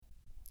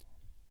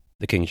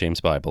The King James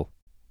Bible,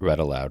 read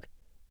aloud.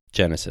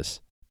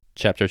 Genesis,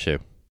 chapter 2.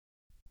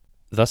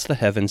 Thus the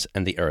heavens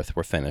and the earth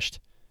were finished,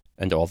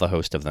 and all the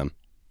host of them.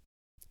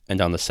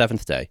 And on the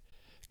seventh day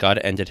God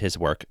ended his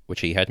work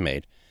which he had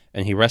made,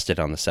 and he rested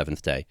on the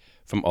seventh day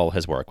from all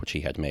his work which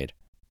he had made.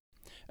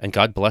 And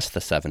God blessed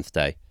the seventh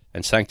day,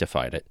 and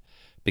sanctified it,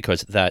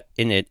 because that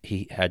in it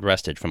he had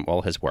rested from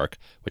all his work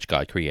which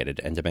God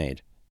created and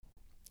made.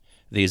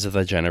 These are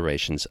the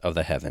generations of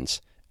the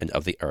heavens and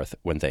of the earth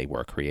when they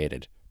were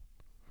created.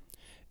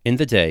 In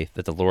the day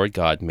that the Lord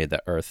God made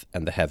the earth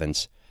and the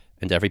heavens,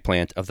 and every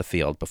plant of the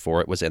field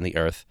before it was in the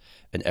earth,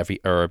 and every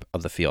herb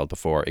of the field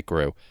before it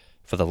grew,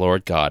 for the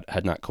Lord God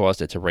had not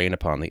caused it to rain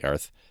upon the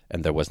earth,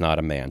 and there was not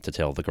a man to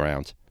till the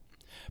ground.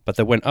 But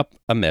there went up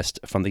a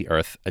mist from the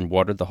earth, and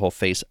watered the whole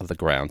face of the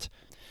ground.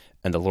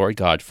 And the Lord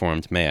God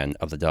formed man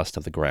of the dust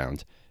of the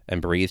ground,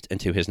 and breathed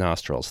into his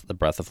nostrils the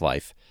breath of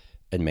life,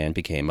 and man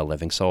became a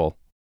living soul.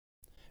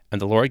 And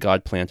the Lord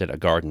God planted a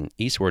garden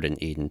eastward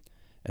in Eden,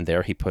 and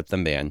there he put the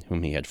man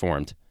whom he had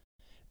formed.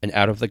 And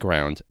out of the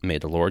ground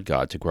made the Lord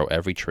God to grow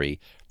every tree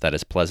that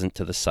is pleasant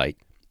to the sight,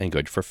 and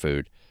good for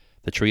food,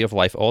 the tree of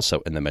life also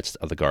in the midst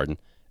of the garden,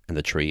 and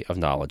the tree of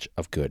knowledge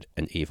of good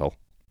and evil.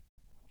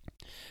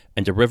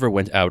 And a river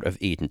went out of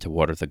Eden to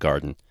water the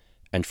garden,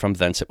 and from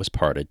thence it was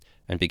parted,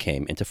 and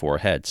became into 4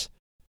 heads.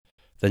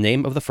 The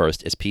name of the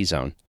first is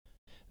Pizon.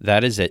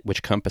 That is it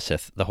which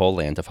compasseth the whole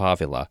land of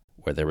Havilah,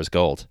 where there is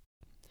gold.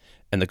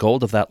 And the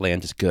gold of that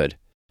land is good.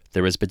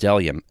 There is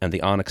bdellium and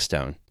the onyx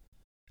stone.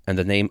 And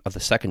the name of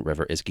the second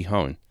river is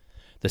Gihon.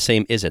 The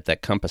same is it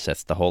that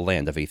compasseth the whole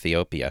land of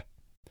Ethiopia.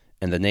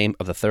 And the name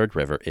of the third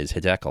river is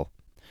Hiddekel.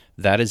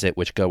 That is it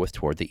which goeth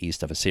toward the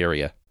east of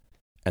Assyria.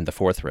 And the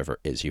fourth river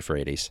is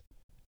Euphrates.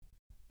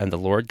 And the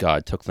Lord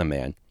God took the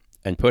man,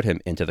 and put him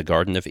into the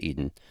garden of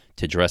Eden,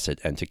 to dress it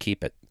and to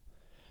keep it.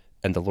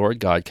 And the Lord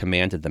God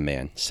commanded the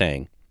man,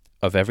 saying,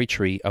 Of every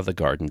tree of the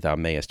garden thou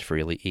mayest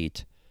freely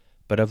eat,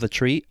 but of the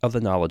tree of the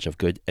knowledge of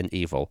good and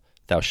evil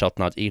thou shalt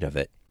not eat of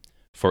it,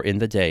 for in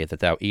the day that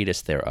thou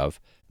eatest thereof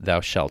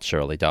thou shalt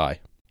surely die.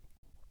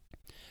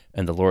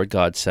 And the Lord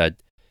God said,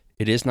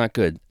 It is not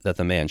good that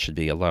the man should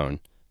be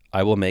alone.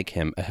 I will make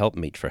him a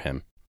helpmeet for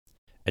him.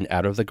 And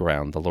out of the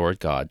ground the Lord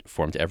God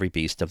formed every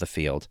beast of the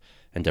field,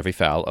 and every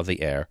fowl of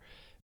the air,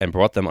 and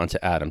brought them unto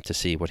Adam to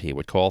see what he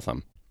would call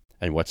them.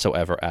 And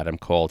whatsoever Adam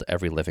called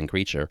every living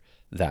creature,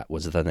 that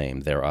was the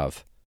name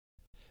thereof.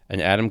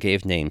 And Adam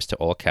gave names to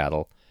all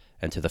cattle,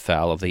 and to the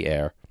fowl of the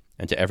air,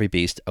 and to every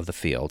beast of the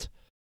field.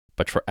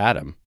 But for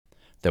Adam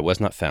there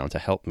was not found a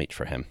helpmeet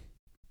for him.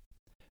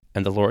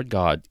 And the Lord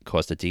God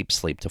caused a deep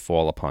sleep to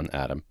fall upon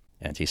Adam,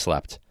 and he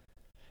slept.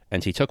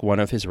 And he took one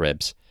of his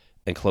ribs,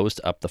 and closed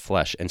up the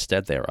flesh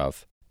instead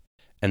thereof.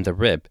 And the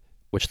rib,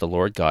 which the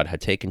Lord God had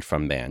taken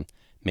from man,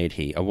 made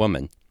he a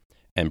woman,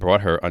 and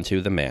brought her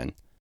unto the man.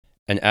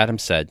 And Adam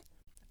said,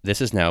 This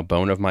is now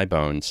bone of my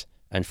bones,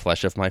 and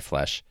flesh of my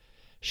flesh.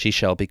 She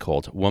shall be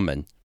called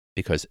woman,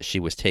 because she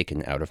was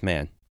taken out of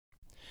man.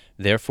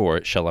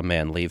 Therefore shall a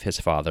man leave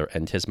his father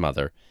and his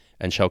mother,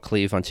 and shall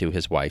cleave unto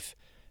his wife,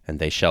 and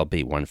they shall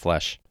be one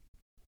flesh.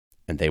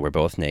 And they were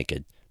both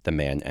naked, the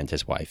man and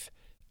his wife,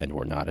 and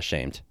were not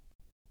ashamed.